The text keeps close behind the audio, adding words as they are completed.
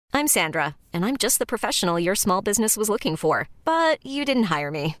I'm Sandra, and I'm just the professional your small business was looking for. But you didn't hire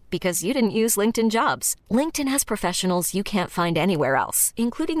me because you didn't use LinkedIn Jobs. LinkedIn has professionals you can't find anywhere else,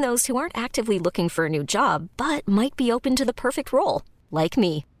 including those who aren't actively looking for a new job, but might be open to the perfect role, like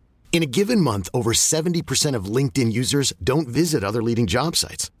me. In a given month, over 70% of LinkedIn users don't visit other leading job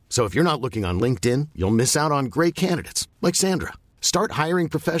sites. So if you're not looking on LinkedIn, you'll miss out on great candidates like Sandra. Start hiring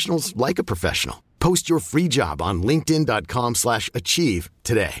professionals like a professional. Post your free job on linkedin.com/achieve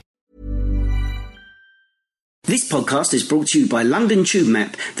today. This podcast is brought to you by London Tube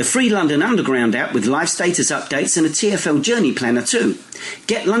Map, the free London Underground app with live status updates and a TfL journey planner too.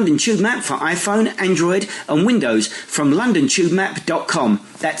 Get London Tube Map for iPhone, Android and Windows from londontubemap.com.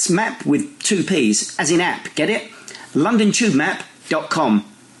 That's map with 2 P's, as in app, get it? londontubemap.com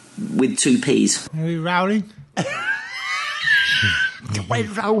with 2 P's. Are we rolling? We're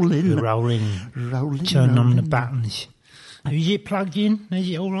rolling. We're rolling. Turn on the buttons. Is it plugged in? Is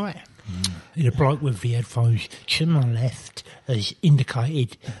it all right? The bloke with the headphones to my left has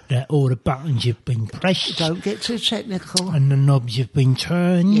indicated that all the buttons have been pressed. Don't get too technical. And the knobs have been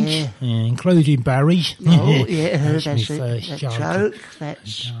turned. Yeah. Including Barry's. Oh, yeah, that's my it. first That joke.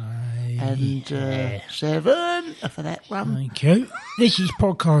 That's... And 7 for that one. Thank you. This is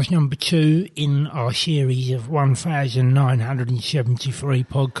podcast number 2 in our series of 1,973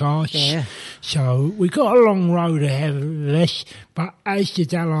 podcasts. Yeah. So we've got a long road ahead of us, but as the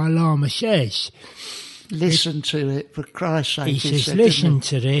Dalai Lama says... Listen to it, for Christ's sake. He says, listen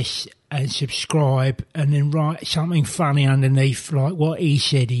to this and subscribe and then write something funny underneath, like what he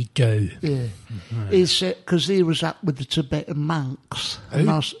said he'd do. Yeah. He said, because he was up with the Tibetan monks. He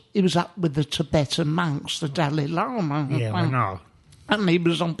was up with the Tibetan monks, the Dalai Lama. Yeah, I know. And he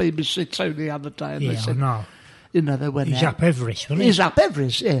was on BBC Two the other day. And Yeah, they said, I know. You know, they went He's out. up Everest, wasn't he? He's up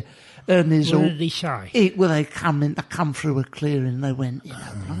Everest, yeah. And he's What all, did he say? they come through a clearing and they went,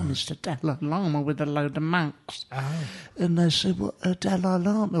 Mr. Dalai Lama with a load of monks. Oh. And they said, what, Dalai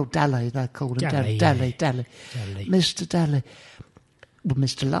Lama? Or Deli, they called him. Deli, Deli. Deli. Mr. Deli. Well,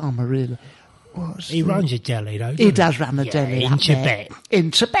 Mr. Lama, really. He runs a deli, though. He does run a deli in up there. Tibet. In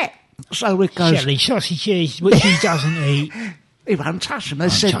Tibet. So it goes... Jelly sausages, which he doesn't eat. He won't touch them. They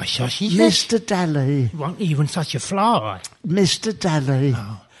Won't said, touch sausages. Mr. Deli. He won't even touch a fly. Mr. Deli.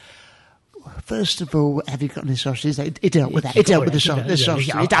 Oh. First of all, have you got any sausages? He dealt with that. He I've dealt got with the it.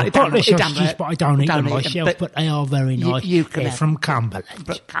 sausages. I've got the sausages, but I don't eat them myself, but they are very nice. You can They're have from them.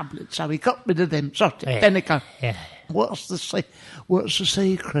 Cumberland. So he got rid of them sausages. Yeah. Then he goes, Yeah. what's the secret?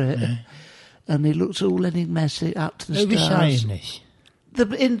 Yeah. And he looked all enigmatic up to the Who was stars. saying this?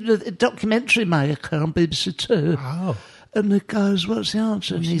 The documentary maker on BBC Two. Oh. And he goes, what's the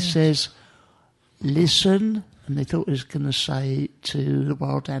answer? And he says, listen. And they thought he was going to say to the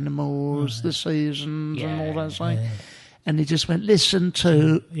wild animals, the seasons and all that thing. Yeah. And he just went, listen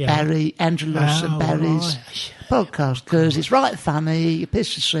to Barry, Angelos and Barry's podcast, because it's right funny, you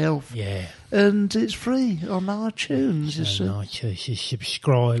piss yourself. Yeah. And it's free on iTunes. iTunes,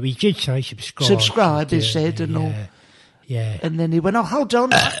 subscribe. He did say subscribe. Subscribe, he said, and all. Yeah. And then he went, oh, hold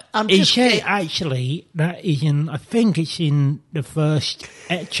on. He said, actually, that is I think it's in the first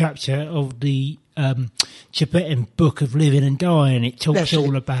chapter of the Tibetan Book of Living and Dying. It talks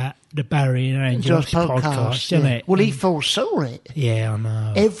all about the Barry and Angelos podcast, doesn't it? Well, he foresaw it. Yeah, I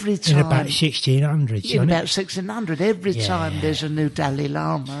know. Every time. In about 1600s, In about 1600. Every time there's a new Dalai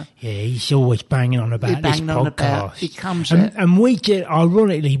Lama. Yeah, he's always banging on about this podcast. He comes and we did,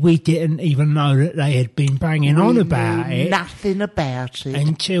 ironically, we didn't even know that they had been banging on about it. Nothing about it.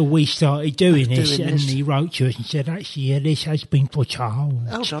 Until we started doing this, and he wrote to us and said, actually, this has been put to hold.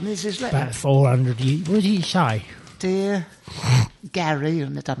 Hold on, is his letter? About 400 years. What did he say? Dear Gary,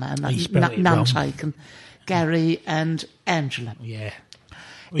 and it doesn't matter, none wrong. Taken, Gary and Angela. Yeah.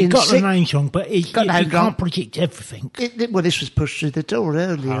 He got the names wrong, but you can't predict everything. Well, this was pushed through the door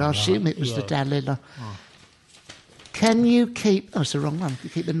earlier. I assume it was the Dalai Lama. Can you keep... Oh, it's the wrong one. You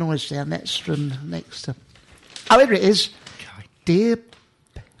keep the noise down. That's from next to... Oh, here it is. Okay. Dear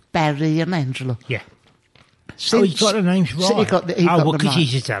Barry and Angela. Yeah. He got the names right. He got because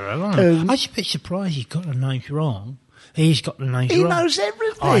he's a Dalai Lama. I was a bit surprised he got the names wrong. He's got the names He wrong. knows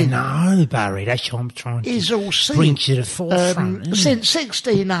everything. I know, Barry. That's what I'm trying to bring to the forefront. Since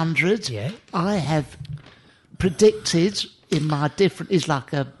 1600, I have predicted in my different... He's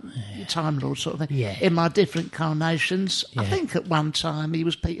like a Time Lord sort of thing. Yeah. In my different carnations. I think at one time he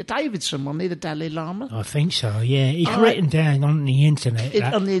was Peter Davidson, wasn't he, the Dalai Lama? I think so, yeah. He's written down on the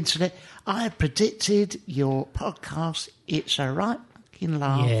internet. On the internet. I predicted your podcast. It's a right fucking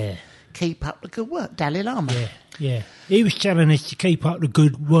laugh. Yeah. Keep up the good work, Dalai Lama. Yeah, yeah. He was telling us to keep up the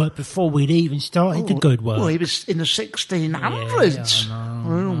good work before we'd even started the good work. Well, he was in the 1600s. Yeah, I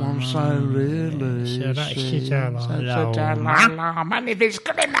know. saying, really. So that's the Dalai Lama. And if it's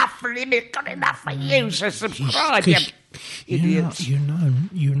good enough for him, it's good enough for you, so subscribe, you idiots. You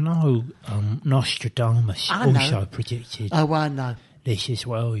know, Nostradamus also predicted. Oh, I know. This as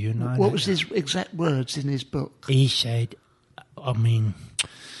well, you know. What was his exact words in his book? He said, he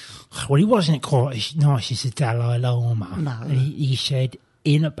wasn't quite as nice as the Dalai Lama. No. He said,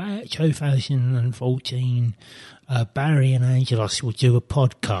 in about 2014, Barry and Angelos will do a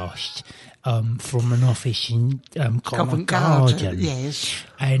podcast from an office in Covent Garden. Yes.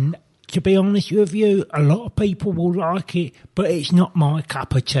 And to be honest with you, a lot of people will like it, but it's not my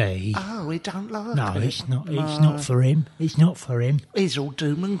cup of tea. Oh, he don't like it? No, it's not. No. It's not for him. It's not for him. He's all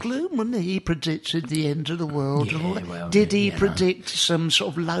doom and gloom, wasn't he? He predicted the end of the world. Yeah, well, did he predict some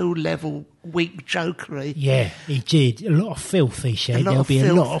sort of low-level, weak jokery? Yeah, he did. A lot of filth, he said. There'll be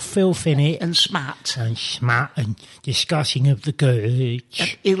a lot of filth in it. And smut. And discussing of the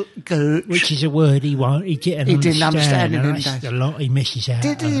gooch. Gooch. Which is a word he didn't understand. And that's a lot he misses out.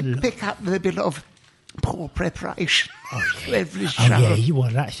 Did he pick up there'd be a lot of poor preparation for every show?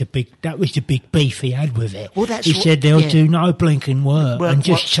 That was the big beef he had with it. Well, he said they'll do no blinking work and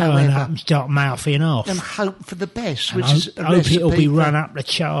just turn up and start mouthing off. And hope for the best, and hope it'll be run up the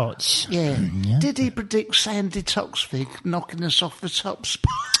charts. Yeah. Did he predict Sandy Toksvig knocking us off the top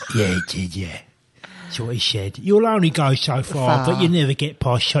spot? Yeah, he did, yeah. That's what he said. You'll only go so far, but you never get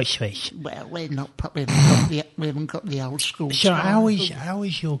past Toksvig. Well, we haven't got the old school. So how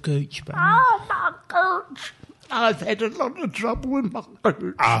is your gooch, baby? Oh, my gooch. I've had a lot of trouble with my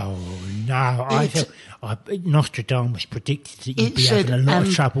gooch. Oh, no. Nostradamus predicted that you'd be having a lot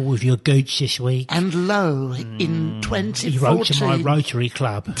of trouble with your gooch this week. And lo, in 2014... He wrote to my Rotary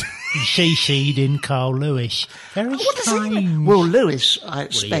Club. He CC'd in Carl Lewis. Very strange. Well, Lewis, I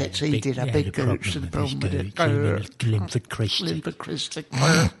expect, he did a big gooch. The problem with it. Linford Christie. Linford Christie.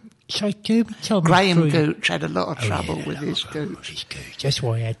 So tell me Graham Gooch had a lot of trouble with his gooch. That's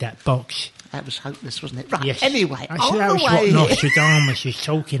why he had that box. That was hopeless, wasn't it? Right, yes. Anyway, that was what Nostradamus was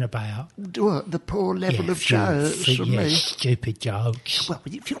talking about. What, the poor level of jokes from me? Stupid jokes. Well,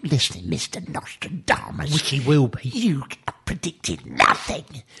 if you're listening, Mr. Nostradamus... Which he will be. You predicted nothing.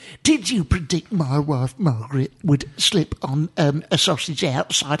 Did you predict my wife, Margaret, would slip on a sausage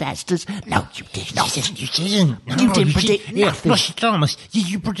outside Asda's? No, you did not. You didn't. No, you didn't predict nothing. Nostradamus, did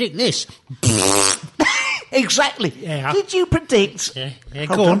you predict this? Exactly. Yeah. Did you predict... Yeah.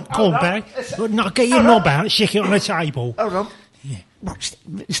 Go on, Barry. No, get your knob out and stick it on the table. Hold on. Yeah. What's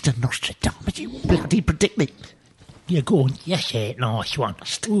Mr. Nostradamus? You bloody predict me. Yeah, go on. Yes, nice one.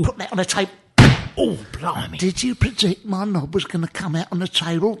 Put that on the table. Oh, blimey. Did you predict my knob was going to come out on the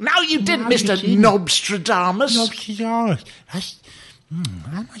table? No, you didn't, Mr. Nobstradamus. Nobstradamus.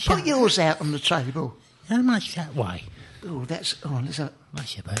 Put yours out on the table. How much that way? Oh, that's about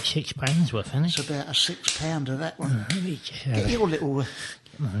 £6 worth, isn't it? It's about a £6 that one. Get your little...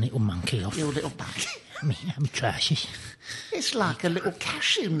 little monkey off. Your little monkey. Let me trash it. It's like a little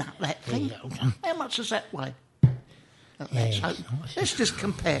cashew nut, that thing. Yeah, how much does that weigh? Let's just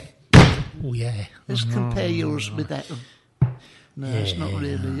compare. Oh, yeah. Let's compare yours with that one. No, it's not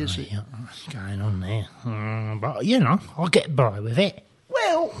really, is it? Yeah, what's going on there? But, I'll get by with it.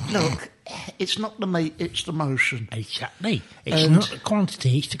 Well, look, it's not the meat, it's the motion. Exactly. It's not the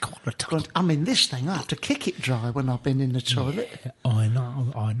quantity, it's the quality. I mean, this thing, I have to kick it dry when I've been in the toilet. Yeah, I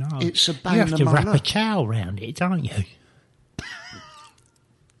know. It's a bone. You have to wrap a towel round it, don't you?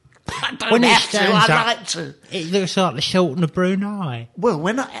 I don't have to, I like to. It looks like the Sultan of Brunei. Well,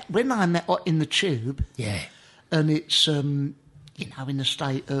 when I'm in the tube... Yeah. And it's, in the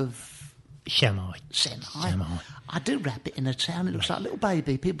state of... Semi. I do wrap it in a towel. It looks like a little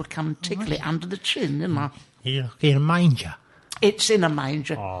baby. People come and tickle it under the chin, don't they? You're in a manger. It's in a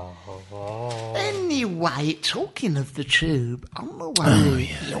manger. Anyway, talking of the tube, on the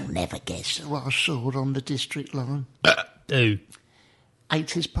way, you'll never guess who I saw on the district line. Who?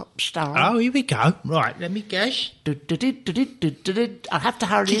 80s pop star. Oh, here we go. Right, let me guess. I'll have to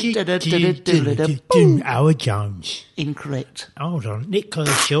hurry. Howard Jones. Incorrect. Hold on. Nick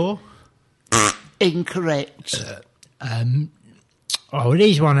Kershaw. Incorrect.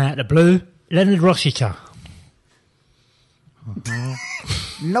 Here's one out of the blue. Leonard Rossiter.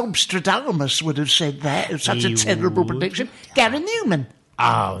 Nobstradamus would have said that. It was such a terrible prediction. Gary Newman.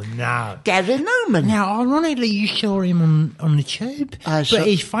 Oh, no. Gary Newman. Now, ironically, you saw him on the tube, but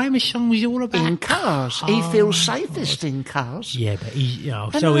his famous song was all about... In cars. He feels safest in cars. Yeah,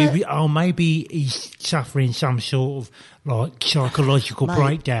 but maybe he's suffering some sort of, psychological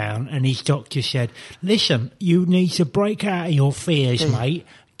breakdown, and his doctor said, listen, you need to break out of your fears, mate.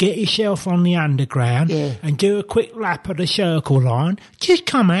 get yourself on the underground and do a quick lap of the circle line. Just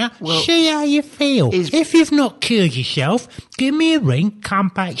come out, see how you feel. If you've not cured yourself, give me a ring, come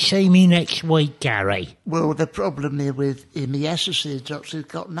back, see me next week, Gary. Well, the problem here with him, he has to see a doctor, he's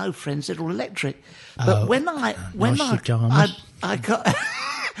got no friends, they're all electric. But when I got...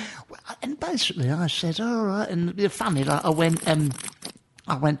 and basically I said, all right, and it's funny, like I went,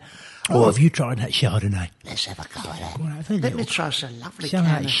 oh, have you tried that Chardonnay? Let's have a go at that. Go on, let me try some lovely can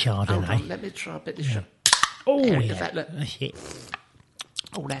can of Chardonnay. Hold on, let me try a bit of Chardonnay. Oh, yeah. That, look. That's it.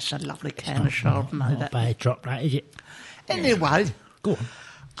 Oh, that's a lovely can of Chardonnay. Not a bad drop, that, is it? Anyway. Go on.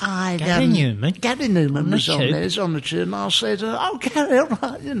 Gary Newman was on there, he's on the tube, and I said, oh, Gary, all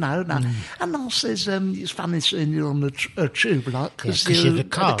right, you know. No. And I says, it's funny seeing you on the tube, like, because the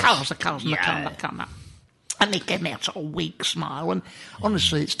cars. The cars and the car. And he gave me a sort of weak smile, and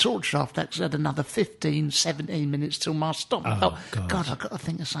honestly, it's torture after that, because I had another 15, 17 minutes till my stop. I thought, God, I've got to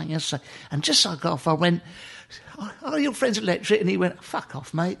think of something else to say. And just so I got off, I went, oh, your friend's electric, and he went, fuck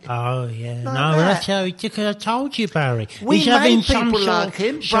off, mate. Oh, yeah. Like no, that. that's how he took it. I told you, Barry. We He's having made some people sort like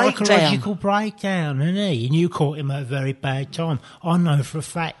him of psychological breakdown, isn't he? And you caught him at a very bad time. I know for a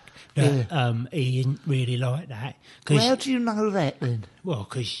fact that he didn't really like that. Well, how do you know that, then? Well,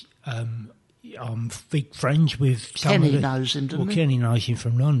 because... I'm big friends with some Kenny of the... knows him, doesn't he? Kenny knows him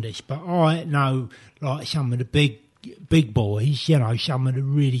from London, but I know, like, some of the big boys, you know, some of the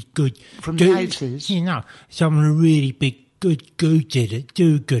really good... From the 80s? You know, some of the really big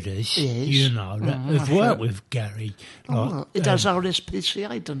do-gooders, you know, that have worked with Gary. Like, he does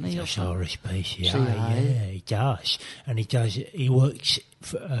RSPCA, doesn't he? He does RSPCA, yeah, he does. And he works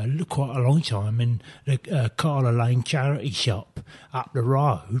for quite a long time in the Carla Lane charity shop up the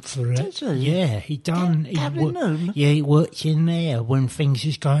road. Does he? Yeah, he done. Newman? Yeah, he worked in there when things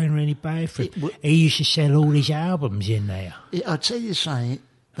was going really bad for him. He used to sell all his albums in there. I'll tell you something.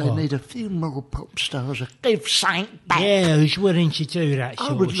 They need a few more pop stars to give something back. Yeah, who's willing to do that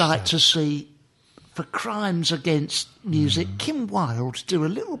sort I would of like stuff. to see, for crimes against music, Kim Wilde do a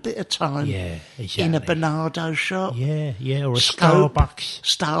little bit of time in a Bernardo shop. Yeah, or a Scope,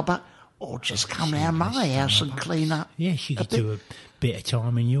 Starbucks. Or just come round my house and clean up. Yeah, she could do a bit of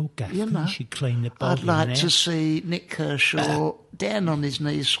time in your gaff. You know, she'd clean the bog. I'd like to see Nick Kershaw down on his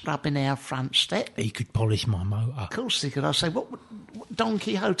knees scrubbing our front step. He could polish my motor. Of course he could. I say, what Don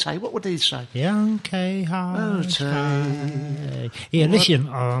Quixote, what would he say? Don Quixote. Yeah, listen,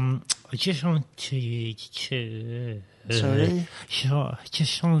 I just wanted to... Sorry? I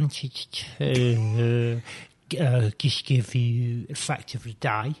just wanted to just give you a fact of the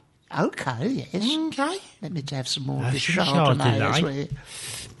day. Okay, yes. Okay. Let me have some more of this Chardonnay. Chardonnay.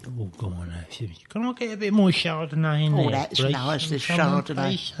 Oh, go on. Can I get a bit more Chardonnay in there? Oh, that's please? nice, this Come on,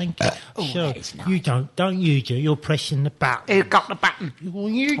 Chardonnay. please, thank you. That is nice. You don't you do. You're pressing the button. You've got the button. Well,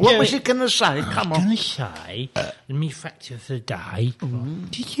 you What do was it. it going to say? Come I'm on. going to say, me fact of the day,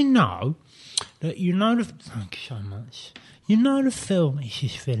 did you know that thank you so much, you know the film, it's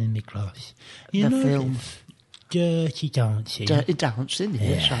just filling me glass. You The know film? Dirty Dancing. Dirty Dancing,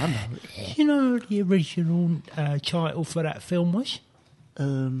 yes, I know. Yeah. You know what the original title for that film was?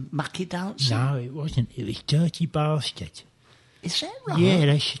 Mucky Dancing? No, it wasn't. It was Dirty Bastard. Is that right? Yeah,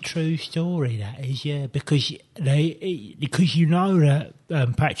 that's a true story, that is, yeah. Because you know that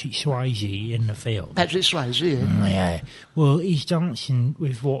Patrick Swayze in the film. Patrick Swayze, yeah. Yeah. Well, he's dancing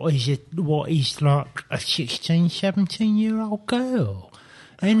with what is like a 16, 17-year-old girl,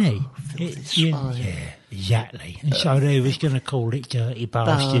 isn't he? Yeah, exactly. And so they was going to call it Dirty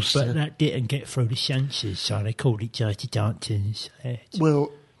Bastard, but that didn't get through the censors, so they called it Dirty Dancing instead.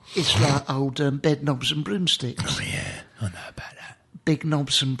 Well, it's like old bed knobs and broomsticks. Oh, yeah, I know about that. Big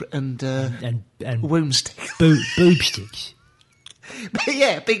knobs and wombsticks. Boob sticks.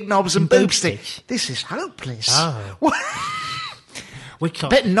 Yeah, big knobs and boob sticks. This is hopeless. Oh. We can't.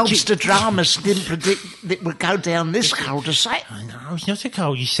 Bet Nobstradamus didn't predict that it would go down this cul-de-sac. No, it's not a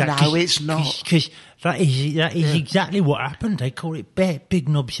cul-de-sac. No, it's not. Because that is exactly what happened. They call it big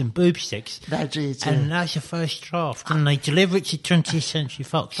knobs and boob sticks. They did, and that's the first draft. And they deliver it to 20th Century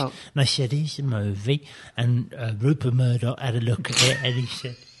Fox. And they said, here's the movie. And Rupert Murdoch had a look at it and he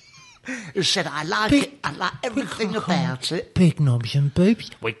said... He said, I like it. I like everything about it. Big knobs and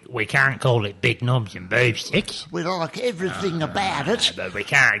boobs. We can't call it big knobs and boob sticks. We like everything about it. But we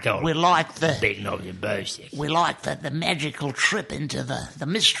can't call we it like the big knobs and boob sticks. We like the magical trip into the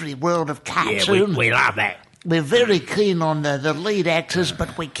mystery world of cartoon. Yeah, we love that. We're very keen on the lead actors,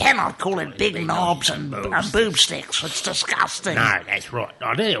 but we cannot call it big knobs and boob sticks. It's disgusting. No, that's right.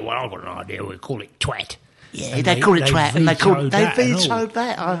 I've got an idea. We call it twat. Yeah, they call it twat, and they vetoed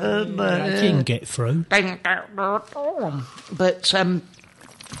that. I heard that. That didn't get through. But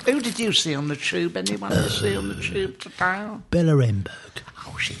Who did you see on the tube? Anyone you see on the tube today? Bella Remberg.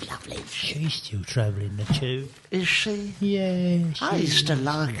 Oh, she's lovely. She's still travelling the tube. Is she? Yeah. I used to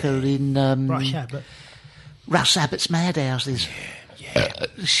like her in Rush Abbott. Russ Abbott's Madhouses. Yeah.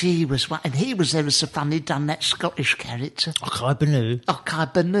 She was one, and he was ever so funny, done that Scottish character. Okai Banu.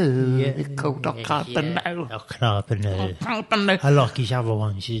 Okai Banu. They're called Okai Banu. Okai Banu. Okai Banu. I like his other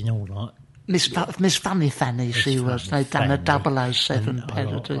ones, she's all like... Miss Funny Fanny, she was. They'd done a 007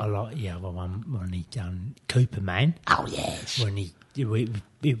 parody. I like the other one when he done Cooper Man. Oh, yes. When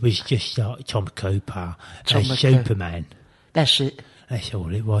it was just like Tom Cooper Tom as Superman. That's it. That's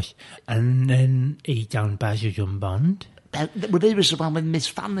all it was. And then he done Basil John Bond. Well, he was the one with Miss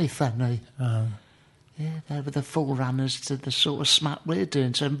Funny Fanny. Yeah, they were the forerunners to the sort of smut we're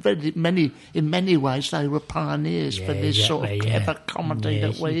doing. So in many ways, they were pioneers for this sort of clever comedy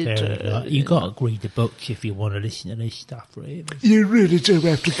that we do. You've got to read the books if you want to listen to this stuff, really. You really do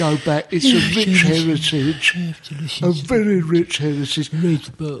have to go back. It's a rich heritage. You have to listen a very rich heritage. Read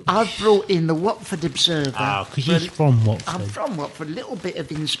the books. I've brought in the Watford Observer. Oh, because he's from Watford. I'm from Watford. A little bit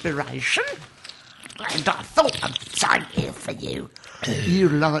of inspiration. And I thought I'd take it for you. You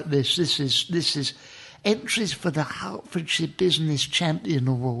like this. This is entries for the Hertfordshire Business Champion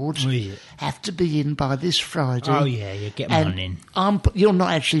Awards have to be in by this Friday. Oh, yeah, you get one in. You're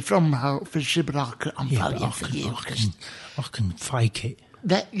not actually from Hertfordshire, but I'm voting for you. I can fake it.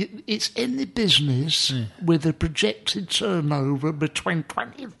 It's any business with a projected turnover between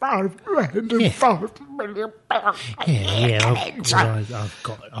 25 grand and £5 million.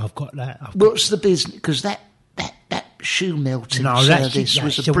 I've got that. What's the business? Because that shoe melting service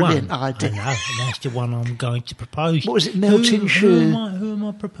was a brilliant idea. I know, that's the one I'm going to propose. What was it, melting shoe? Who am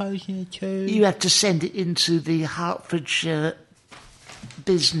I proposing it to? You have to send it into the Hertfordshire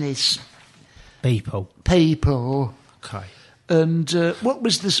business people. Okay. And what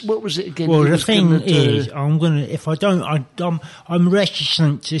was this? What was it again? Well, the thing is, I'm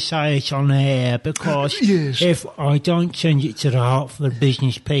reticent to say it on air because if I don't send it to the Hertford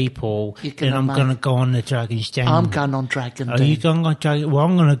business people, then I'm going to go on the Dragon's Den. I'm going on Dragon's Den. Are you going on Dragon's Den? Well,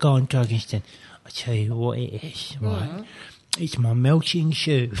 I'm going to go on Dragon's Den. I tell you what it is, right? It's my melting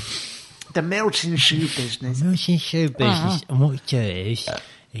shoe. The melting shoe business. Melting shoe business. And what you do is,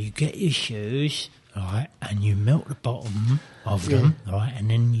 you get your shoes, right, and you melt the bottom of them, right,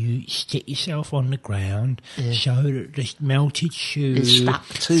 and then you stick yourself on the ground so that the melted shoe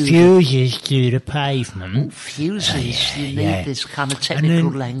fuses to the pavement. Fuses? You need this kind of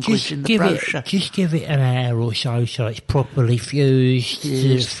technical language in the brochure. Just give it an hour or so it's properly fused to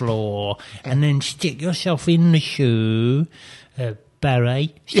the floor, and then stick yourself in the shoe,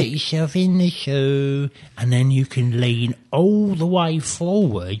 Barry, stick yourself in the shoe, and then you can lean all the way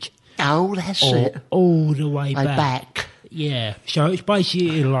forward. Oh, that's it. All the way back. Yeah. So it's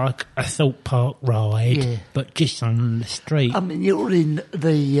basically like a Thorpe Park ride, but just on the street. I mean, you're in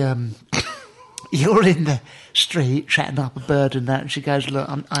the street chatting up a bird and that, and she goes, "Look,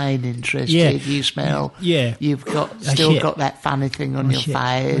 I ain't interested. You smell. You've still got that funny thing on your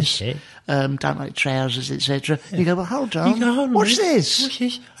face. Don't like trousers, etc." You go, "Well, hold on. What's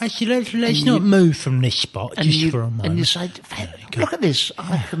this? Actually, let's not move from this spot just for a moment." And you say, "Look at this.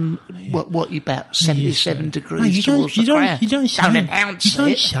 I can what about 77 degrees towards the ground." You don't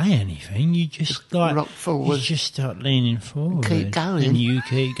say anything. You just rock forward. You just start leaning forward. Keep going. And you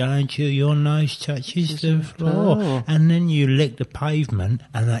keep going till your nose touches the floor, and then you lick the pavement,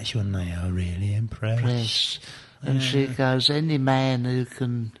 and that's when they are really impressed. And she goes, any man who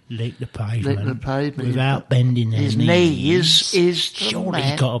can lick the pavement without bending their his knees is surely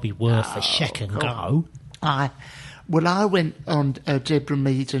got to be worth a second go. I went on Deborah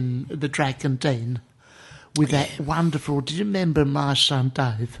Mead and the Dragon Den with that wonderful. Do you remember my son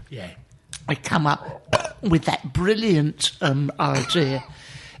Dave? Yeah. I come up with that brilliant idea.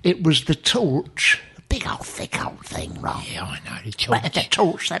 It was the torch. Big old thick old thing, right? Yeah, I know, the torch. The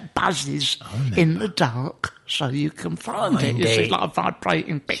torch that buzzes in the dark so you can find it. It's like a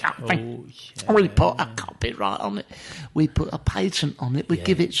vibrating big old thing. Yeah. We put a copyright on it. We put a patent on it. We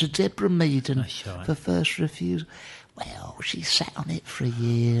give it to Deborah Meaden for first refusal. Well, she sat on it for a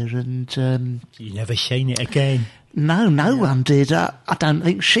year and... you never seen it again? No one did. I don't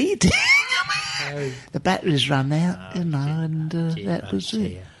think she did. The batteries ran out, and that was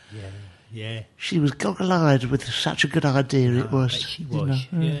it. Yeah. She was goggle-eyed with such a good idea it was. She was,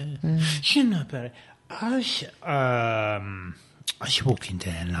 She know about it. I was walking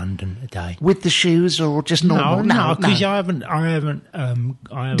down London today. With the shoes or just normal? No, because I haven't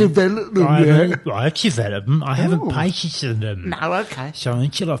developed them yet. I've developed them. I haven't patented them. No, okay. So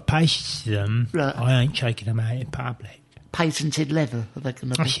until I've patented them, I ain't taking them out in public. patented leather. Are they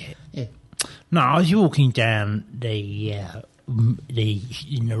going to be? That's it. Yeah. No, I was walking down in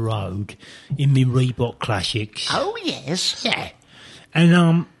the road in my Reebok Classics. Oh, yes. Yeah. And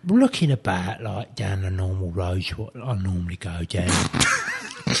I'm looking about, like, down the normal roads, what I normally go down.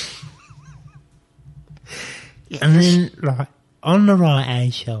 Yes. And then, like, on the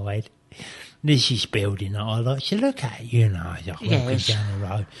right-hand side, there's this building that I like to look at, as I'm walking down the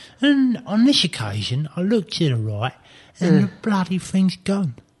road. And on this occasion, I looked to the right, and the bloody thing's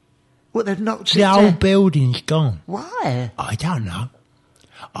gone. What, they've knocked it The down? whole building's gone. Why? I don't know.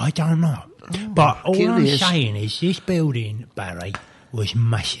 But all curious. I'm saying is this building, Barry, was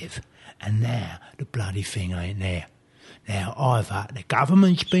massive, and now the bloody thing ain't there. Now, either the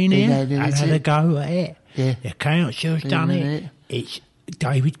government's been here and had a go at it, the council's done it, it's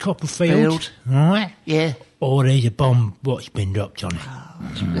David Copperfield, right? Yeah. Or there's a bomb what's been dropped on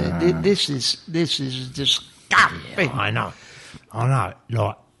it. This is disgusting. I know.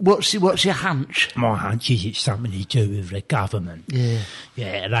 Like, What's your hunch? my hunch is it's something to do with the government. Yeah.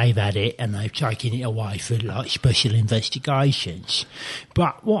 Yeah, they've had it and they've taken it away for like special investigations.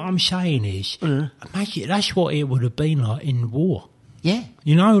 But what I'm saying is, imagine that's what it would have been like in the war. Yeah.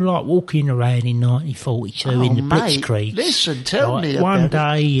 Like walking around in 1942 in the Blitzkrieg. Listen, tell me about one it.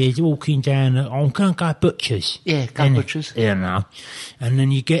 day you're walking down, I'm going to go butchers. Yeah, go innit? butchers. And then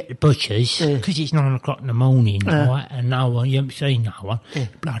you get the butchers, because it's 9 o'clock in the morning, right, and no one, you haven't seen no one.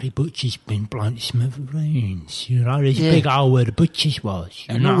 Bloody butcher's been blown to smithereens, there's a big hole where the butcher's was.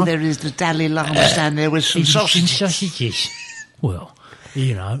 And all there is the Deli Lama stand there with some Some sausages. sausages. Well,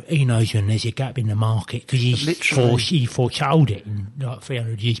 he knows when there's a gap in the market because he foretold it in like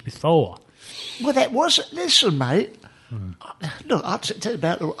 300 years before. Well, that was... Listen, mate. Look, I'll tell you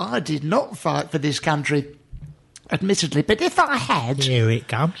about... I did not fight for this country, admittedly, but if I had... Here it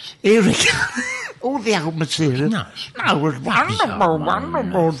comes. Here we go. All the old material. No. No, it was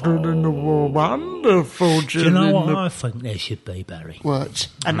wonderful. Do you know what I think there should be, Barry? What?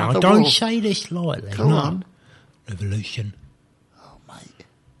 And I Another don't war? say this lightly. Go on. Revolution. Oh, mate.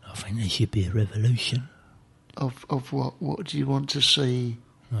 I think there should be a revolution. Of what? What do you want to see?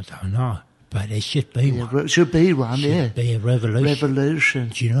 I don't know, but there should be one. It should be one, Should be a revolution. Revolution.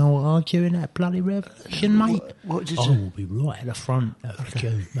 Do you know what I'll do in that bloody revolution, mate? What did I you... will be right at the front of the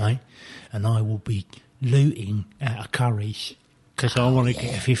queue, mate, and I will be looting out of Curry's because I want to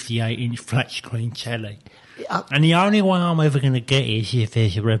get a 58-inch flat screen telly. And the only way I'm ever going to get it is if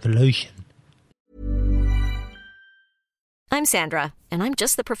there's a revolution. I'm Sandra, and I'm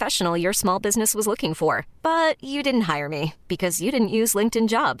just the professional your small business was looking for. But you didn't hire me because you didn't use LinkedIn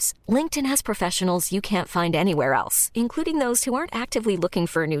Jobs. LinkedIn has professionals you can't find anywhere else, including those who aren't actively looking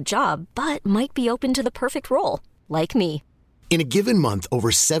for a new job, but might be open to the perfect role, like me. In a given month, over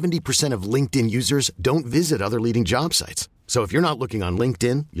 70% of LinkedIn users don't visit other leading job sites. So if you're not looking on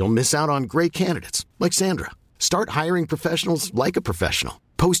LinkedIn, you'll miss out on great candidates like Sandra. Start hiring professionals like a professional.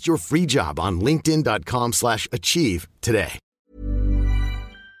 Post your free job on linkedin.com/achieve today.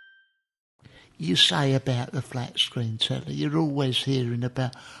 You say about the flat screen telly, you're always hearing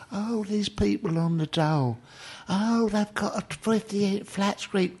about, these people on the dole. Oh, they've got a 58 flat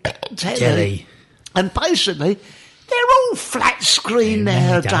screen telly. And basically, they're all flat screen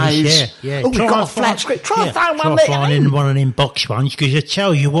nowadays. Yeah. Oh, we've got a flat screen. Try finding one of them box ones, because I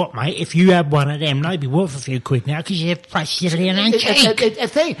tell you what, mate, if you had one of them, they'd be worth a few quid now, because you're practically an antique. A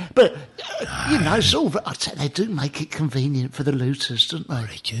thing, but, it's all... I'd say they do make it convenient for the looters, don't they?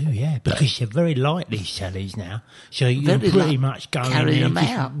 They do, yeah, because they're very light, these tellies now. So you can pretty much go in carry there them and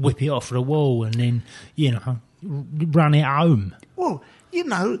just out. whip it off the wall and then, run it home. Well,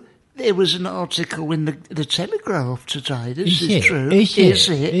 there was an article in the Telegraph today. This Is is it? true. Is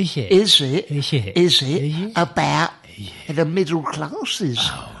it about the middle classes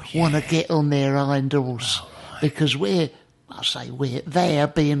want to get on their hinders because they're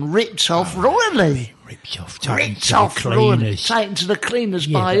being ripped off royally. Ripped off, Taken to the cleaners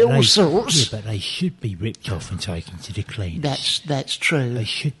by all sorts. Yeah, but they should be ripped off and taken to the cleaners. That's true. They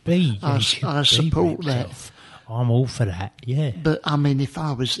should be. I support that. Off. I'm all for that, yeah. But I mean, if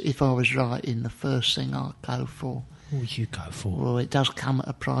I was writing, the first thing I'd go for. What would you go for? Well, it does come at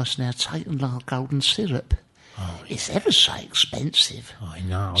a price now, taken like golden syrup. Oh, it's ever so expensive. I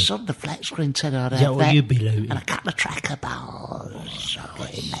know. So on the flat screen telly, I'd Is have that what you'd be looting? and a couple of tracker bars. I'll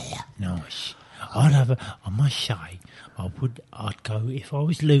get in there. Nice. I must say, I'd go, if I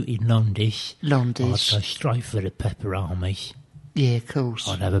was looting Londis, I'd go straight for the pepperonis. Yeah, of course.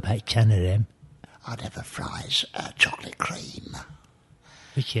 I'd have about 10 of them. I'd have a fries chocolate cream.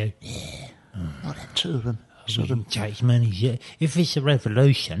 Would you? Yeah. I'd have 2 of them. You can take as many. If it's a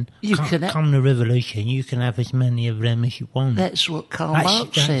revolution, come the revolution, you can have as many of them as you want. That's what Karl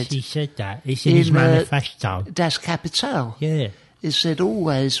Marx said. He said that. It's in his manifesto. Das Kapital. Yeah. He said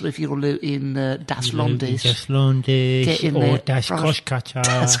always, if you're looting Das Landes, get in there, Das Koskata.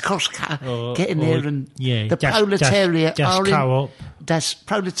 Das Koskata. Get in there and the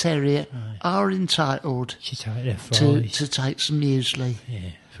proletariat are entitled to take some muesli.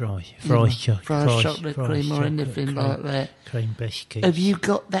 Yeah. Fries chocolate cream or anything like that. Cream biscuits. Have you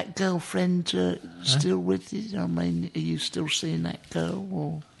got that girlfriend still with you? I mean, are you still seeing that girl?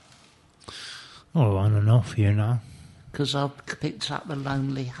 Or? Oh, on and off, you know. Because I've picked up the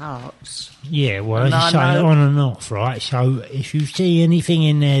Lonely Hearts. Yeah, well, as I say, on and off, right? So if you see anything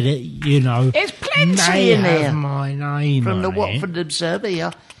in there that, you know... There's plenty in there. My name from the Watford Observer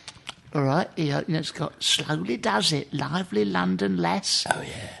here. All right, it's got Slowly Does It, Lively London Lass. Oh,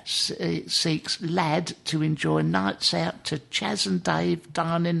 yeah. Seeks lad to enjoy nights out to Chaz and Dave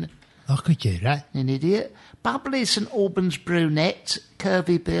dining. I could do that. An idiot. Bubbly St Albans brunette,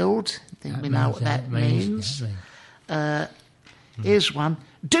 curvy build. I think we know what that means. Here's one.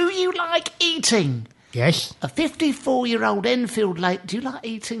 Do you like eating? Yes. A 54-year-old Enfield lady. Do you like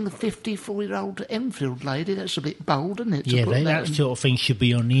eating the 54-year-old Enfield lady? That's a bit bold, isn't it? Yeah, that sort of thing should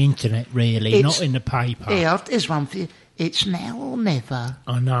be on the internet, really, not in the paper. Yeah, here's one for you. It's now or never.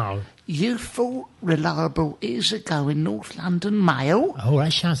 I know. Youthful, reliable, easygoing North London male. Oh,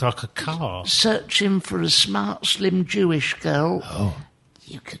 that sounds like a car. Searching for a smart, slim Jewish girl. Oh.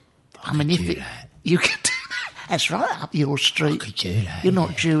 You could... You could... That's right up your street. I could do that. You're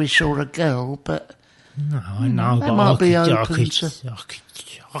not Jewish or a girl, but... No, I know, but might be open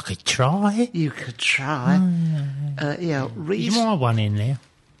I could try. You could try. Is my one in there?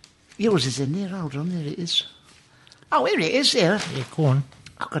 Yours is in there. Hold on, there it is. Oh, here it is, here. Yeah, go on.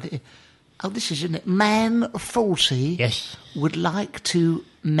 I've got it. Oh, this is in it. Man 40 yes. would like to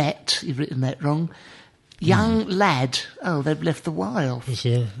met, you've written that wrong, young lad. Oh, they've left the Y off. It's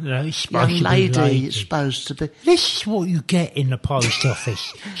young lady is supposed to be. This is what you get in the post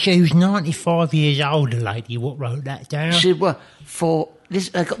office. She was 95 years old, the lady what wrote that down. She was for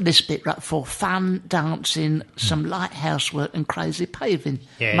this. I got this bit right. For fun, dancing, some light housework and crazy paving.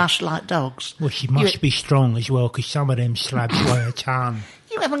 Yeah. Much like dogs. Well, she must be strong as well, because some of them slabs weigh a ton.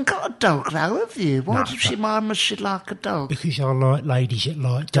 You haven't got a dog, though, have you? Why must she like a dog? Because I like ladies that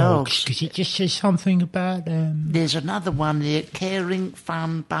like dogs. Because it just says something about them. There's another one here. Caring,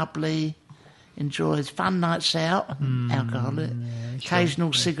 fun, bubbly, enjoys fun nights out, alcohol,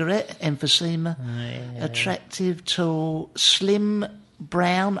 occasional cigarette, emphysema, attractive, tall, slim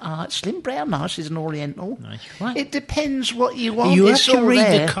brown eyes. Slim brown eyes is an Oriental. Nice. Right. It depends what you want. You it's have to all read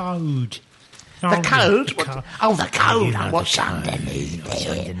there. the code. The code? The code. The code. You know What's the code. underneath What's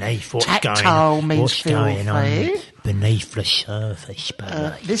there? underneath? What's Tactile means what's going on filthy. beneath the surface,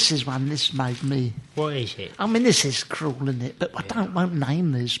 This is one. This made me. What is it? I mean, this is cruel, isn't it? But I won't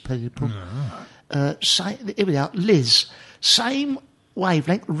name these people. No. Here we are. Liz. Same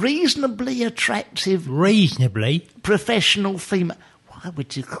wavelength. Reasonably attractive. Reasonably? Professional female. Why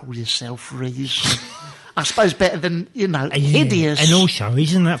would you call yourself reasonable? I suppose better than, hideous. And also,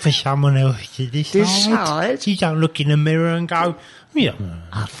 isn't that for someone else to decide? You don't look in the mirror and go,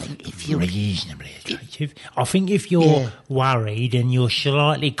 I think if you're reasonably attractive. I think if you're worried and you're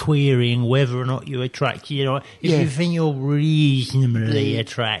slightly querying whether or not you're attractive, if you think you're reasonably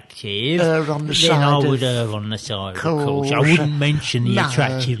attractive, then I would err on the side of course. I wouldn't mention the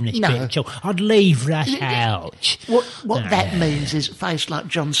attractiveness bit at all. I'd leave that out. What that means is face like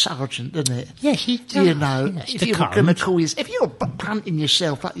John Sargent, doesn't it? Yes, it does. If you're going to call yourself, if you're punting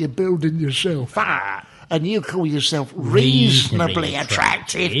yourself up, you're building yourself up. And you call yourself reasonably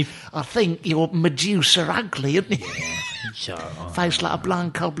attractive, I think you're Medusa ugly, isn't it? Face like a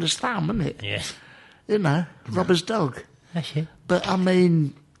blind cobbler's thumb, isn't it? Yes. Robber's dog. That's it. But, I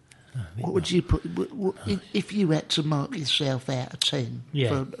mean, what would you put... if you had to mark yourself out of 10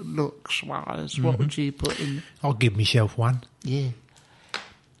 for looks-wise, what would you put in... I'll give myself 1. Yeah.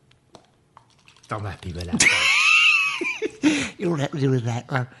 I'm happy with that. You're happy with that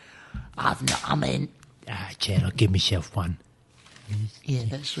one. I'll give myself 1. Yeah,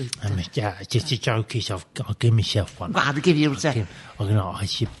 that's sweet. Just a joke is I'll give myself 1. Well, I'll give you a second.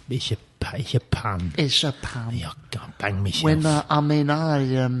 It's a pun. It's a pun. Yeah, I'll bang myself. I'll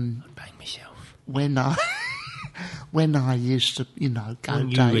bang myself. When I used to, go when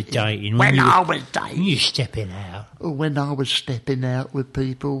dating. You were dating. When I was dating. You stepping out. When I was stepping out with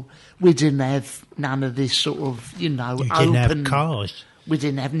people, we didn't have none of this sort of, You open... didn't have cars. We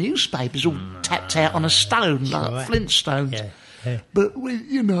didn't have newspapers all tapped out on a stone like right. Flintstones. Yeah. But,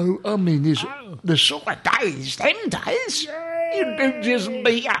 the sort of days, them days, you didn't just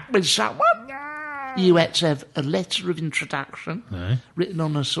meet up with someone. You had to have a letter of introduction written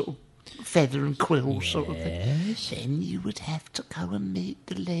on a sort of feather and quill sort of thing. Then you would have to go and meet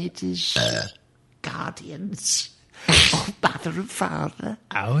the ladies' guardians of mother and father.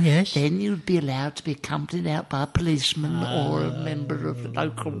 Oh, yes. Then you'd be allowed to be accompanied out by a policeman or a member of the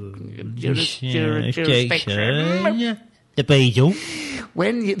local jurisdiction. The beadle.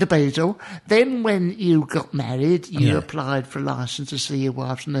 The beadle. Then when you got married, you applied for a licence to see your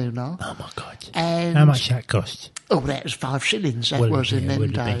wife's nooner. Oh, my God. And how much that cost? Oh, that was 5 shillings. That was in them days. It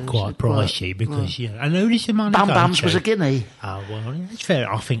would have been quite pricey because, I know this the money Bum-bums was a guinea. Oh, well, that's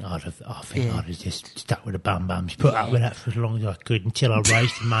fair. I think I'd have just stuck with the bum-bums, put up with that for as long as I could until I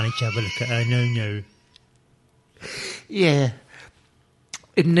raised the money to have a look at her no. Yeah.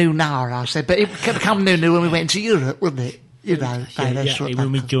 In Noonar, I said, but it became Nunu when we went to Europe, wasn't it?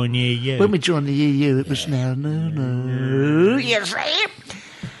 When we joined the EU. When we joined the EU, it was now no. You see?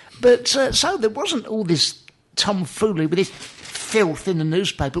 But so there wasn't all this tomfoolery with this filth in the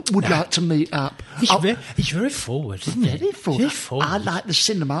newspaper. Would like to meet up. It's very forward, isn't it? Very forward. I like the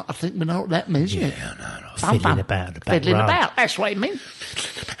cinema. I think we know what that means. Yeah, no. Fiddling about the back Fiddling row. about. That's what it means.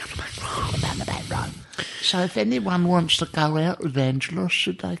 About the back row. So if anyone wants to go out with Angela,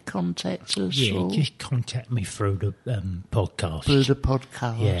 should they contact us? Yeah, just contact me through the podcast. Through the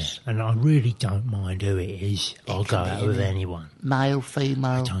podcast. Yeah, and I really don't mind who it is. I'll go out with anyone. Male,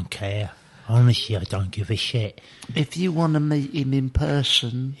 female. I don't care. Honestly, I don't give a shit. If you want to meet him in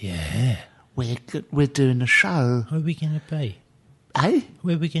person, we're doing a show. Where are we going to be? Eh?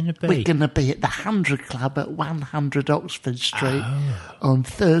 Where are we going to be? We're going to be at the 100 Club at 100 Oxford Street on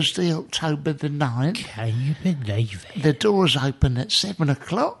Thursday, October the 9th. Can you believe it? The doors open at 7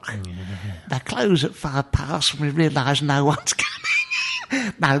 o'clock. Yeah. They close at 5 past when we realise no one's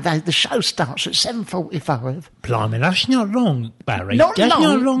coming. No, the show starts at 7:45. Blimey, that's not long, Barry. Not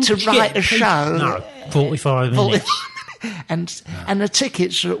long long to write a show. No, 45 minutes. And the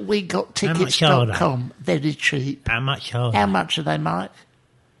tickets are at wegottickets.com. Very cheap. How much are they? How much are they, Mike?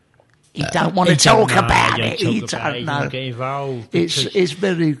 He don't want to talk about it. He don't know. Get involved. It's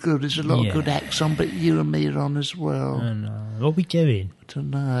very good. There's a lot of good acts on, but you and me are on as well. I know. What are we doing? I don't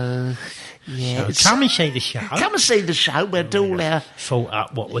know. Yeah, so come and see the show. Come and see the show. We'll do all our... Thought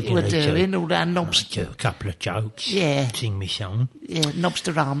up what we're going to do. Doing all our do a couple of jokes. Yeah. Sing me song. Yeah,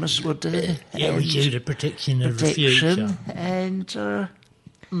 Nobstradamus will do. Yeah, we do the prediction of the future. And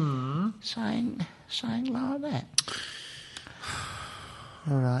saying like that.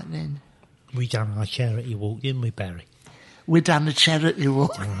 All right, then. We done our charity walk, didn't we, Barry? We done a charity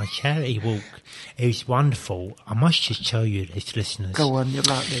walk. A charity walk. It was wonderful. I must just tell you this, listeners. Go on, you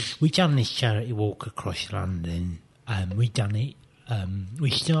like this. We done this charity walk across London. We done it.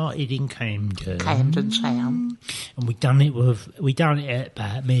 We started in Camden Town, and we done it at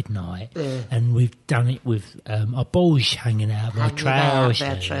about midnight, and we've done it with our balls hanging out of our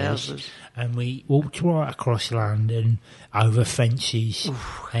trousers. And we walked right across London over fences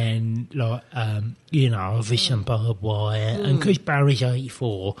and over some barbed wire. And because Barry's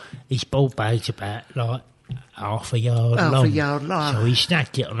 84, his ball bag's about half a yard long. So he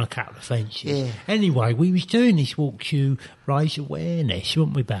snagged it on a couple of fences. Yeah. Anyway, we was doing this walk to raise awareness,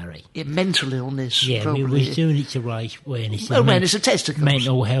 weren't we, Barry? Yeah, mental illness. Yeah, probably. we was doing it to raise awareness. Awareness of testicles.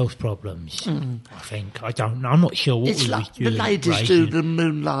 Mental health problems, I think. I don't know. I'm not sure what we was doing. The ladies do the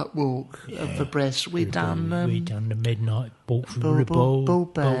moonlight walk for breasts. We done the midnight walk from the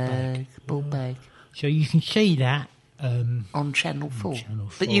ball bag. So you can see that. On Channel 4.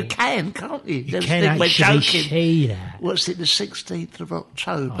 But you can't you? You can actually see that. What's it, the 16th of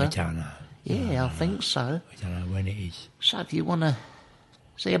October? I don't know. Yeah, I think so. I don't know when it is. So if you want to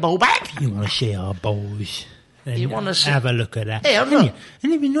see a ball bag? You want to see our balls. You want to have a look at that. Yeah, look.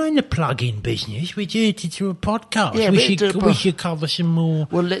 And if we're not in the plug-in business, we do it through a podcast. Yeah, we should cover some more.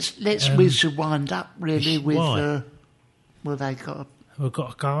 Well, we should wind up really with... we've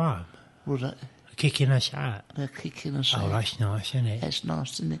got to go home. Kicking us out. They're kicking us out. Oh, that's nice, isn't it? That's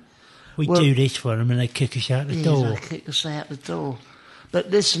nice, isn't it? We do this for them and they kick us out the door. They kick us out the door.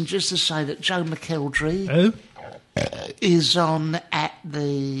 But listen, just to say that Joe McElderry is on at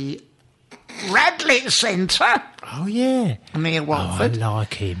the Radlett Centre. Oh, yeah. Near Watford. I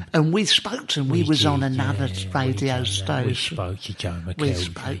like him. And we spoke to him. We was on another radio station. We spoke to Joe McElderry. We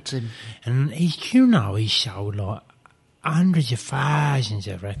spoke to him. And he's sold hundreds of thousands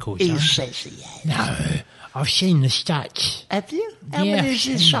of records. He says he has. No, I've seen the stats. Have you? How many has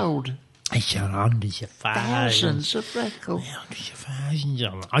he sold? He's sold hundreds of thousands. Thousands of records. Hundreds of thousands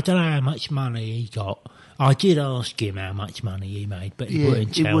of them. I don't know how much money he got. I did ask him how much money he made, but he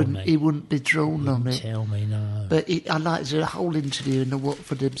wouldn't tell me. He wouldn't be drawn on it. Tell me, no. But I liked the whole interview in the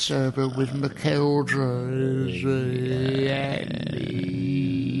Watford Observer with McElroy.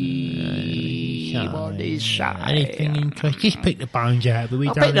 What he say? Anything interesting? Just pick the bones out, but we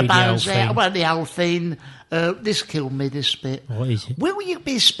I'll don't pick the need the whole bones out. I thing. want the whole thing. This killed me, this bit. What is it? Will you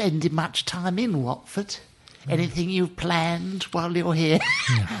be spending much time in Watford? Anything you've planned while you're here?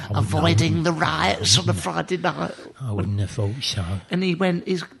 No, Avoiding the riots on a Friday night? I wouldn't have thought so. And he went,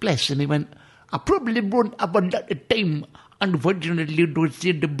 bless him, he went, I probably won't have a lot of time. Unfortunately, it was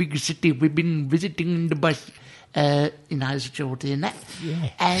in the big city. We've been visiting in the bus. He's Geordie and that.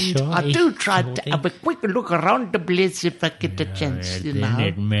 Yeah, and sure, I do try Geordie. to have a quick look around the place if I get a chance, you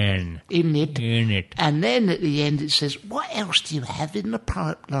know. Man. In it. In it. And then at the end it says, what else do you have in the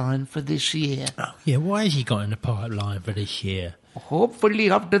pipeline for this year? Oh, yeah, what has he got in the pipeline for this year?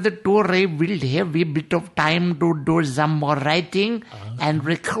 Hopefully after the tour I will have a bit of time to do some more writing and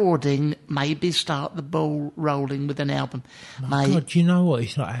recording, maybe start the ball rolling with an album. God, do you know what?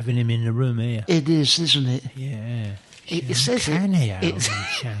 It's like having him in the room here. It is, isn't it? Yeah. It says Can he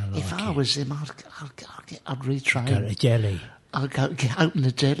if I was him, I'd retrain. Go to Deli. I'd go open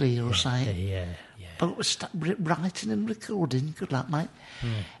a deli or something. Yeah. But writing and recording, good luck, mate. Yeah.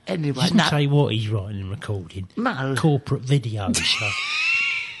 Anyway, Doesn't say what he's writing and recording. No. Corporate videos.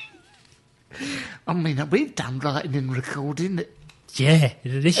 I mean, we've done writing and recording. Yeah,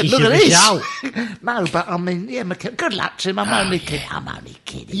 this is Look the at this. result. No, but I mean, yeah, good luck to him. I'm only kidding.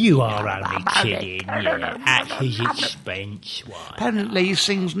 You are only kidding, yeah. At his expense, why? Apparently he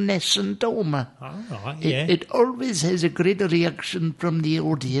sings Ness and Dormer. All right, yeah. It always has a great reaction from the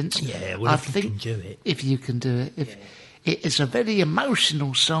audience. Yeah, well, if you can do it. If you can do it. It's a very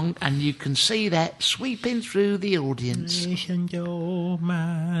emotional song, and you can see that sweeping through the audience. Ness and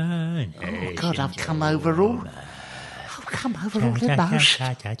Dormer. Oh, God, I've come over all the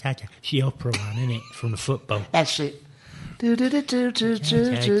emotion. It's the opera one, isn't it? From the football. That's it. How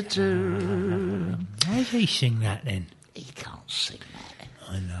does he sing that then? He can't sing that.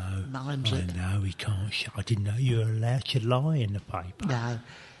 I know. Mimes it. I know he can't. I didn't know you were allowed to lie in the paper. No.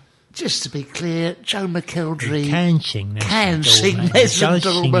 Just to be clear, Joe McElroy can sing this. He does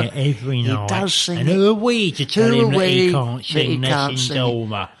sing it every night. He does sing and it. who are we to tell him that he can't sing Ness and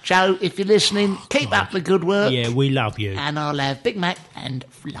Dormer? Joe, if you're listening, keep up the good work. Yeah, we love you. And I'll have Big Mac and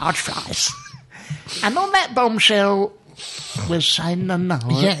large fries. And on that bombshell, we're saying no.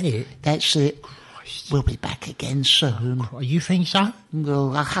 Is that it? That's it. We'll be back again soon. You think so?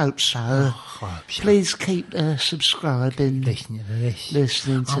 Well, I hope so. I hope so. Please keep subscribing. Listening to this.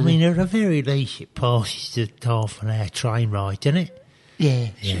 Listening to I mean, at the very least, it passes the half an hour train ride, doesn't it? Yeah,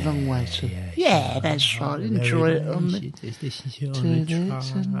 it's a long way to... Yeah, that's right. Enjoy it on the...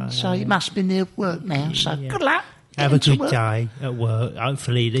 So you must be near work now, so good luck. Have a good day at work.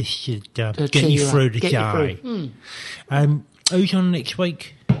 Hopefully this should get you through the day. Who's on next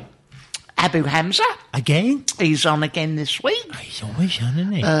week? Abu Hamza. Again? He's on again this week. He's always on,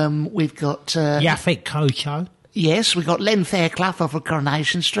 isn't he? We've got... Yafet Kocho. Yes, we've got Len Fairclough off of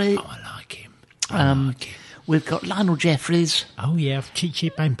Coronation Street. Oh, I like him. We've got Lionel Jeffries. Oh, yeah, of Chi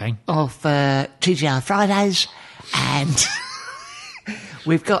Chi Bang Bang. Of TGI Fridays. And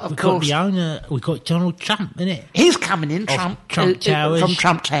we've got, of course... We've got Donald Trump, innit? He's coming in, Trump Towers. From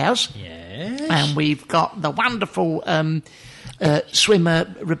Trump Towers. Yes. And we've got the wonderful swimmer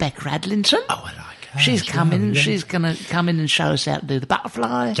Rebecca Adlington. Oh, I like her. She's coming. Yeah. She's going to come in and show us how to do the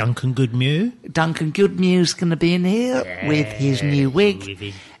butterfly. Duncan Goodmew's going to be in here with his new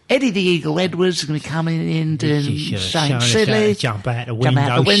wig. Eddie the Eagle Edwards is going to be coming in doing something silly. Jump out the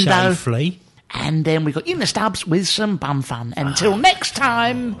window safely. And then we've got Una Stubbs with some bum fun. Until next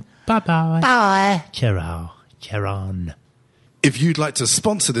time. Bye-bye. Bye. Cheron. If you'd like to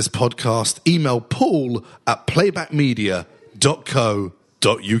sponsor this podcast, email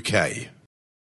paul@playbackmedia.co.uk.